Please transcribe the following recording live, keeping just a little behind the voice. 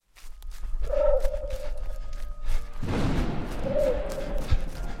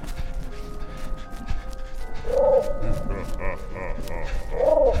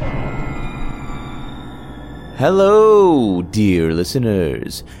Hello, dear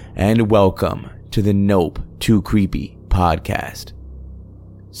listeners, and welcome to the Nope Too Creepy podcast.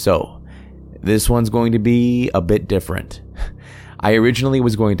 So, this one's going to be a bit different. I originally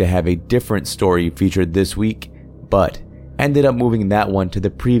was going to have a different story featured this week, but ended up moving that one to the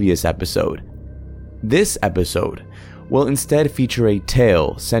previous episode. This episode will instead feature a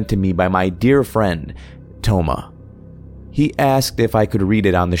tale sent to me by my dear friend, Toma. He asked if I could read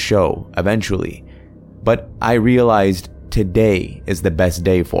it on the show eventually, but I realized today is the best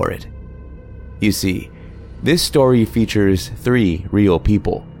day for it. You see, this story features 3 real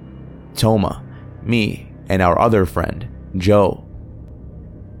people: Toma, me, and our other friend, Joe.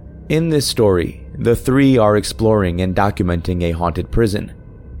 In this story, the 3 are exploring and documenting a haunted prison.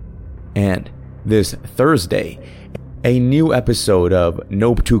 And this Thursday, a new episode of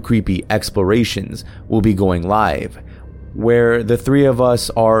Nope Too Creepy Explorations will be going live, where the 3 of us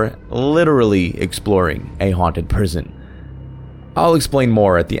are literally exploring a haunted prison. I'll explain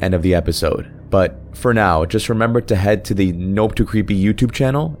more at the end of the episode, but for now, just remember to head to the Nope Too Creepy YouTube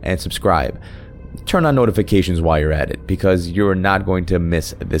channel and subscribe. Turn on notifications while you're at it, because you're not going to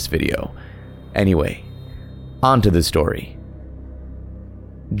miss this video. Anyway, on to the story.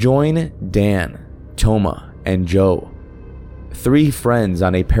 Join Dan, Toma, and Joe, 3 friends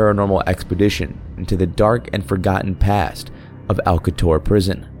on a paranormal expedition into the dark and forgotten past of Alcator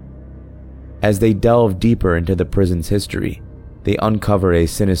prison. As they delve deeper into the prison's history, they uncover a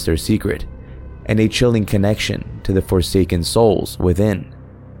sinister secret and a chilling connection to the forsaken souls within.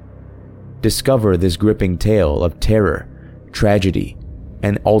 Discover this gripping tale of terror, tragedy,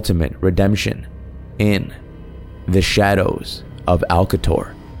 and ultimate redemption in The Shadows of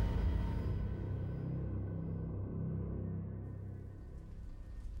Alcator.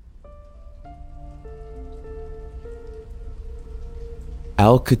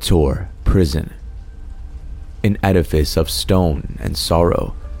 Alcator Prison, an edifice of stone and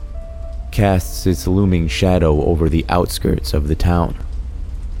sorrow, casts its looming shadow over the outskirts of the town.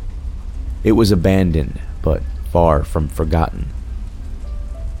 It was abandoned, but far from forgotten.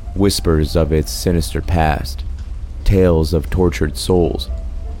 Whispers of its sinister past, tales of tortured souls,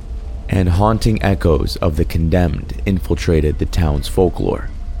 and haunting echoes of the condemned infiltrated the town's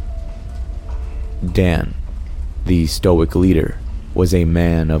folklore. Dan, the stoic leader, was a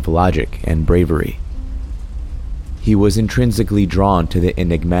man of logic and bravery. He was intrinsically drawn to the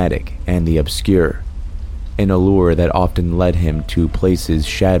enigmatic and the obscure, an allure that often led him to places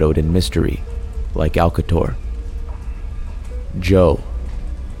shadowed in mystery, like Alcator. Joe,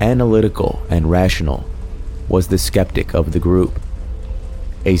 analytical and rational, was the skeptic of the group,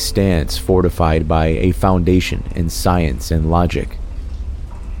 a stance fortified by a foundation in science and logic.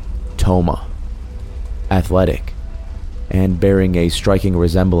 Toma, athletic, and bearing a striking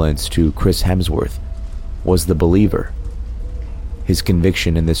resemblance to Chris Hemsworth, was the believer, his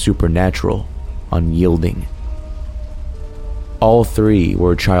conviction in the supernatural unyielding. All 3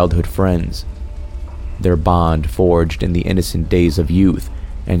 were childhood friends, their bond forged in the innocent days of youth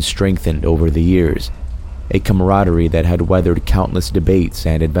and strengthened over the years, a camaraderie that had weathered countless debates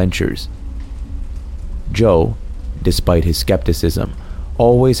and adventures. Joe, despite his skepticism,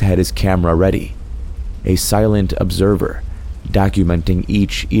 always had his camera ready, a silent observer, documenting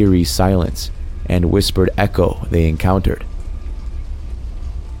each eerie silence and whispered echo they encountered.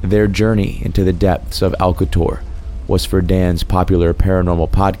 Their journey into the depths of Alcator was for Dan's popular paranormal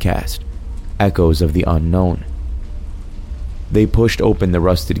podcast, Echoes of the Unknown. They pushed open the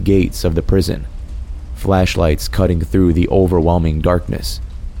rusted gates of the prison, flashlights cutting through the overwhelming darkness.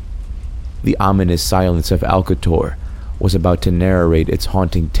 The ominous silence of Alcator was about to narrate its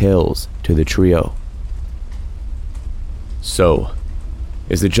haunting tales to the trio. So,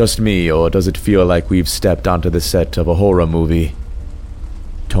 is it just me, or does it feel like we've stepped onto the set of a horror movie?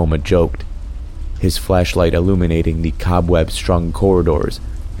 Toma joked, his flashlight illuminating the cobweb-strung corridors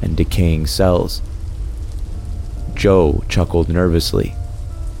and decaying cells. Joe chuckled nervously.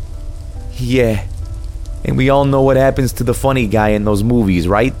 Yeah, and we all know what happens to the funny guy in those movies,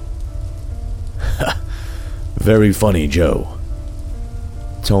 right? Very funny, Joe,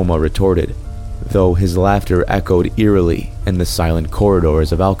 Toma retorted, though his laughter echoed eerily in the silent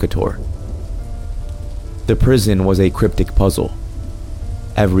corridors of Alcator. The prison was a cryptic puzzle,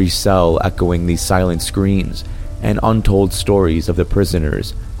 every cell echoing the silent screams and untold stories of the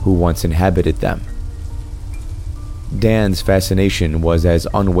prisoners who once inhabited them. Dan's fascination was as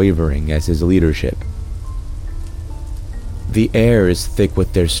unwavering as his leadership. The air is thick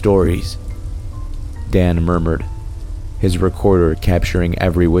with their stories, Dan murmured, his recorder capturing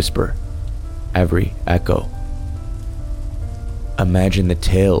every whisper, every echo. Imagine the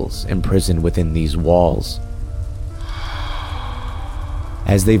tales imprisoned within these walls,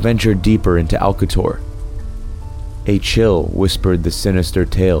 As they ventured deeper into Alcator, a chill whispered the sinister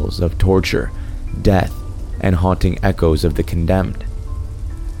tales of torture, death, and haunting echoes of the condemned.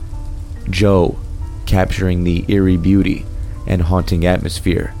 Joe, capturing the eerie beauty and haunting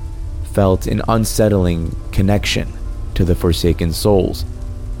atmosphere, felt an unsettling connection to the forsaken souls.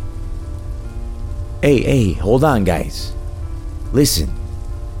 Hey, hold on, guys. Listen.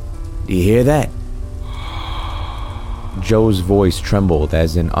 Do you hear that? Joe's voice trembled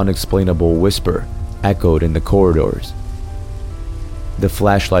as an unexplainable whisper echoed in the corridors. The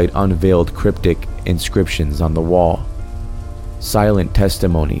flashlight unveiled cryptic inscriptions on the wall, silent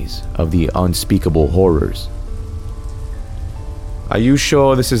testimonies of the unspeakable horrors. Are you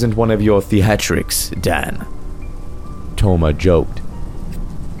sure this isn't one of your theatrics, Dan? Toma joked,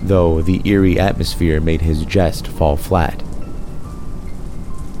 though the eerie atmosphere made his jest fall flat.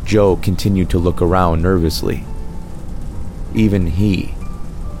 Joe continued to look around nervously. Even he,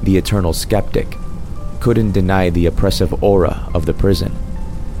 the eternal skeptic, couldn't deny the oppressive aura of the prison.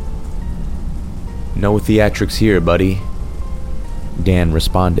 No theatrics here, buddy, Dan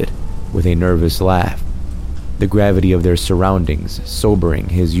responded with a nervous laugh, the gravity of their surroundings sobering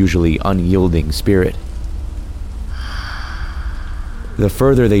his usually unyielding spirit. The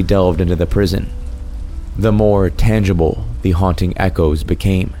further they delved into the prison, the more tangible the haunting echoes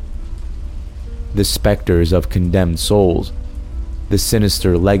became. The specters of condemned souls, the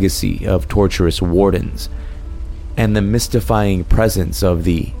sinister legacy of torturous wardens, and the mystifying presence of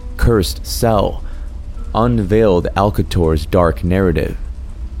the cursed cell unveiled Alcator's dark narrative.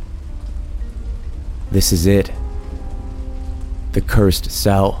 This is it. The cursed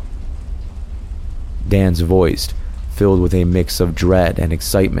cell. Dan's voice, filled with a mix of dread and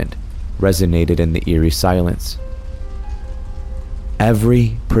excitement, resonated in the eerie silence.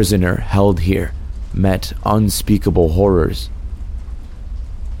 Every prisoner held here met unspeakable horrors.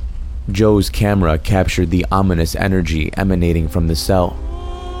 Joe's camera captured the ominous energy emanating from the cell.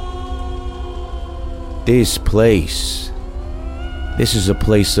 This is a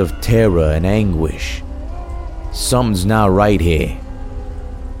place of terror and anguish. Something's not right here,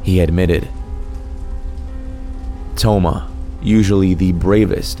 he admitted. Toma, usually the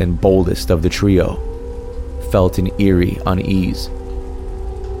bravest and boldest of the trio, felt an eerie unease.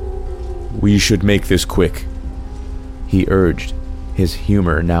 We should make this quick, he urged, his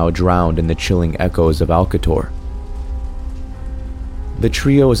humor now drowned in the chilling echoes of Alcator. The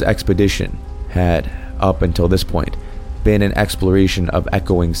trio's expedition had, up until this point, been an exploration of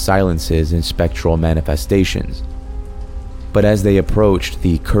echoing silences and spectral manifestations. But as they approached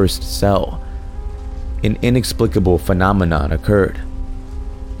the cursed cell, an inexplicable phenomenon occurred.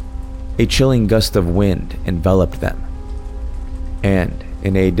 A chilling gust of wind enveloped them, and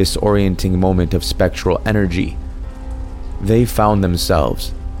in a disorienting moment of spectral energy, they found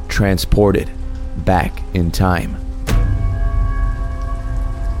themselves transported back in time.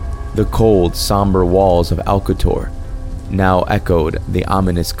 The cold, somber walls of Alcator now echoed the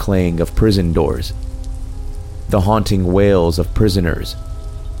ominous clang of prison doors, the haunting wails of prisoners,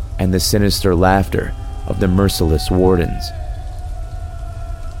 and the sinister laughter of the merciless wardens.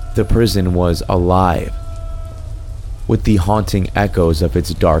 The prison was alive with the haunting echoes of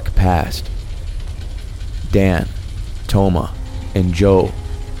its dark past. Dan, Toma, and Joe,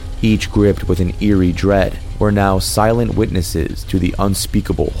 each gripped with an eerie dread, were now silent witnesses to the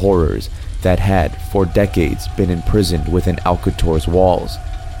unspeakable horrors that had for decades been imprisoned within Alcator's walls.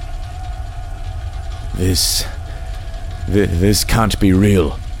 This can't be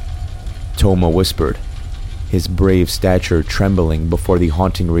real, Toma whispered, his brave stature trembling before the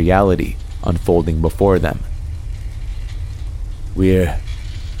haunting reality unfolding before them. We're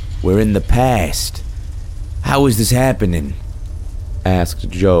in the past. How is this happening? Asked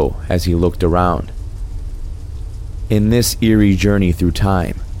Joe as he looked around. In this eerie journey through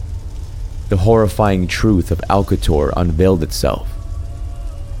time, the horrifying truth of Alcator unveiled itself.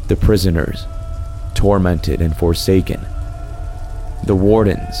 The prisoners, tormented and forsaken. The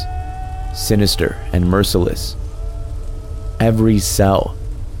wardens, sinister and merciless. Every cell,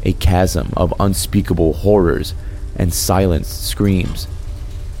 a chasm of unspeakable horrors and silenced screams.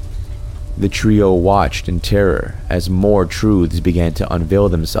 The trio watched in terror as more truths began to unveil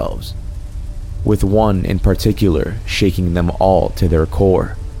themselves, with one in particular shaking them all to their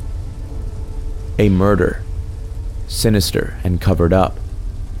core. A murder, sinister and covered up.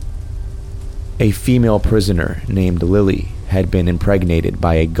 A female prisoner named Lily had been impregnated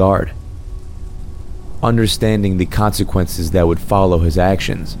by a guard. Understanding the consequences that would follow his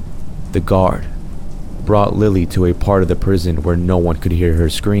actions, the guard brought Lily to a part of the prison where no one could hear her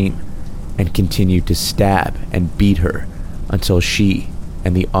scream, and continued to stab and beat her until she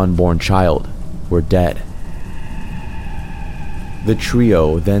and the unborn child were dead. The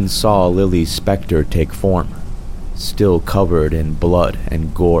trio then saw Lily's specter take form, still covered in blood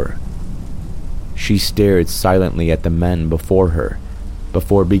and gore. She stared silently at the men before her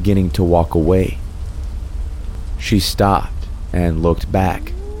before beginning to walk away. She stopped and looked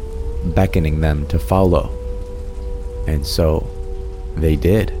back, beckoning them to follow. And so they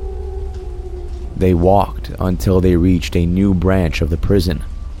did. They walked until they reached a new branch of the prison.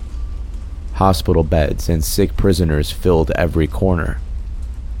 Hospital beds and sick prisoners filled every corner.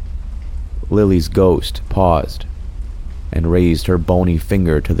 Lily's ghost paused and raised her bony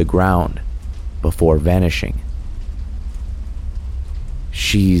finger to the ground before vanishing.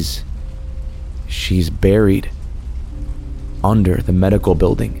 She's buried under the medical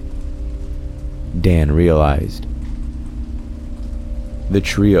building, Dan realized. The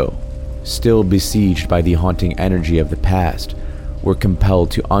trio, still besieged by the haunting energy of the past, were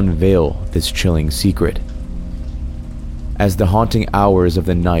compelled to unveil this chilling secret. As the haunting hours of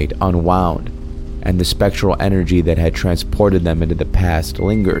the night unwound and the spectral energy that had transported them into the past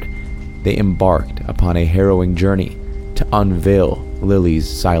lingered, they embarked upon a harrowing journey to unveil Lily's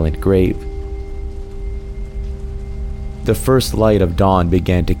silent grave. The first light of dawn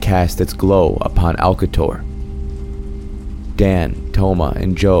began to cast its glow upon Alcator. Dan, Toma,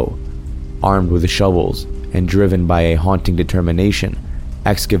 and Joe, armed with shovels and driven by a haunting determination,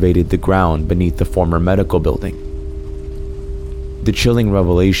 excavated the ground beneath the former medical building. The chilling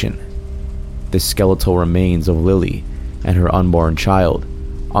revelation, the skeletal remains of Lily and her unborn child,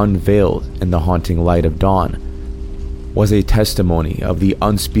 unveiled in the haunting light of dawn, was a testimony of the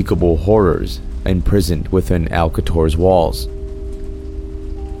unspeakable horrors imprisoned within Alcator's walls.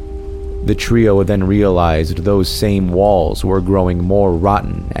 The trio then realized those same walls were growing more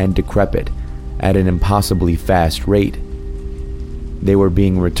rotten and decrepit at an impossibly fast rate. They were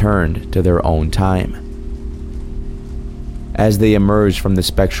being returned to their own time. As they emerged from the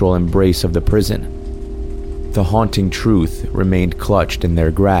spectral embrace of the prison, the haunting truth remained clutched in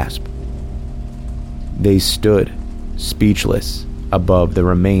their grasp. They stood, speechless, above the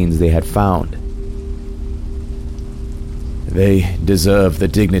remains they had found. They deserve the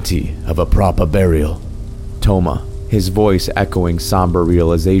dignity of a proper burial, Toma, his voice echoing somber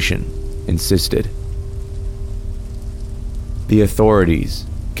realization, insisted. The authorities,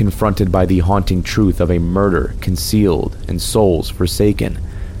 confronted by the haunting truth of a murder concealed and souls forsaken,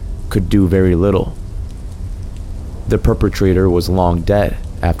 could do very little. The perpetrator was long dead,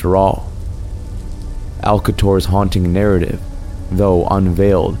 after all. Alcator's haunting narrative, though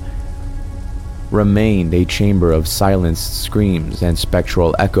unveiled, remained a chamber of silenced screams and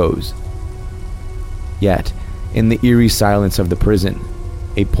spectral echoes. Yet, in the eerie silence of the prison,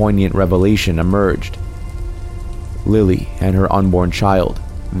 a poignant revelation emerged. Lily and her unborn child,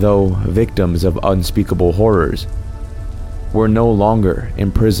 though victims of unspeakable horrors, were no longer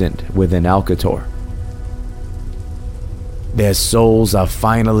imprisoned within Alcator. Their souls are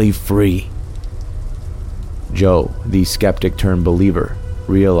finally free, Joe, the skeptic turned believer,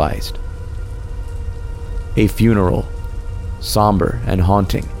 realized. A funeral, somber and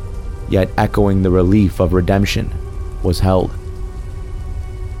haunting, yet echoing the relief of redemption, was held.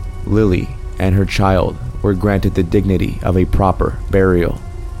 Lily and her child were granted the dignity of a proper burial.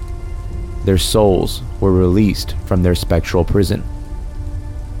 Their souls were released from their spectral prison.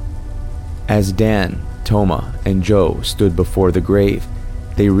 As Dan, Toma, and Joe stood before the grave,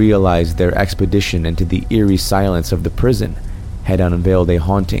 they realized their expedition into the eerie silence of the prison had unveiled a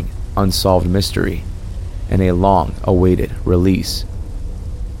haunting, unsolved mystery and a long-awaited release.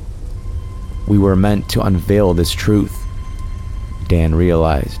 We were meant to unveil this truth, Dan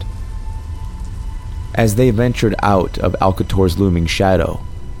realized. As they ventured out of Alcator's looming shadow,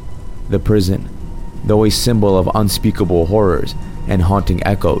 the prison, though a symbol of unspeakable horrors and haunting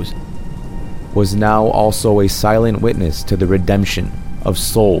echoes, was now also a silent witness to the redemption of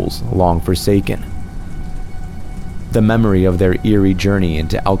souls long forsaken. The memory of their eerie journey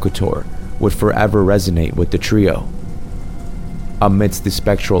into Alcator would forever resonate with the trio. Amidst the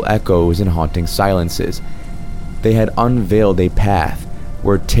spectral echoes and haunting silences, they had unveiled a path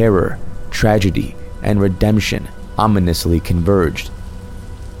where terror, tragedy, and redemption ominously converged,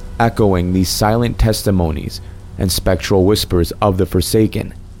 echoing these silent testimonies and spectral whispers of the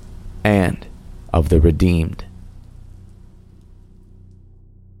forsaken and of the redeemed.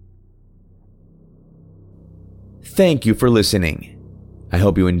 Thank you for listening. I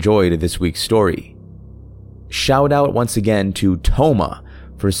hope you enjoyed this week's story. Shout out once again to Toma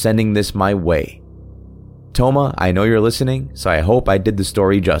for sending this my way. Toma, I know you're listening, so I hope I did the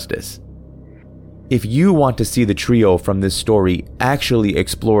story justice. If you want to see the trio from this story actually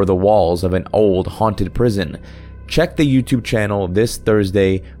explore the walls of an old haunted prison, check the YouTube channel this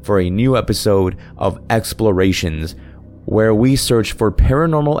Thursday for a new episode of Explorations, where we search for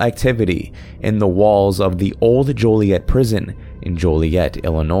paranormal activity in the walls of the old Joliet prison in Joliet,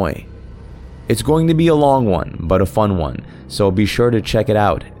 Illinois. It's going to be a long one, but a fun one, so be sure to check it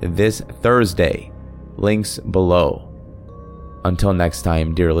out this Thursday. Links below. Until next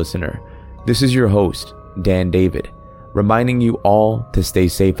time, dear listener, this is your host, Dan David, reminding you all to stay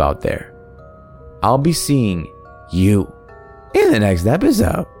safe out there. I'll be seeing you in the next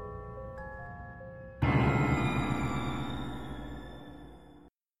episode.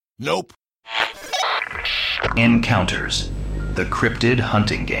 Nope. Encounters, the cryptid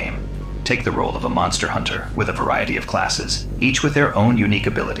hunting game. Take the role of a monster hunter with a variety of classes, each with their own unique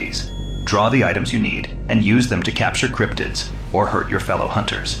abilities. Draw the items you need and use them to capture cryptids or hurt your fellow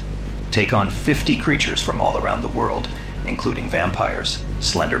hunters. Take on 50 creatures from all around the world, including vampires,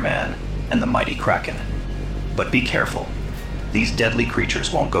 Slender Man, and the mighty Kraken. But be careful. These deadly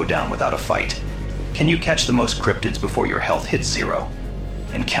creatures won't go down without a fight. Can you catch the most cryptids before your health hits zero?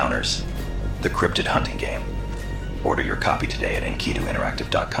 Encounters, the cryptid hunting game. Order your copy today at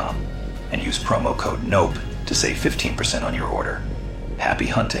enkitointeractive.com and use promo code NOPE to save 15% on your order. Happy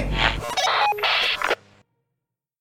hunting.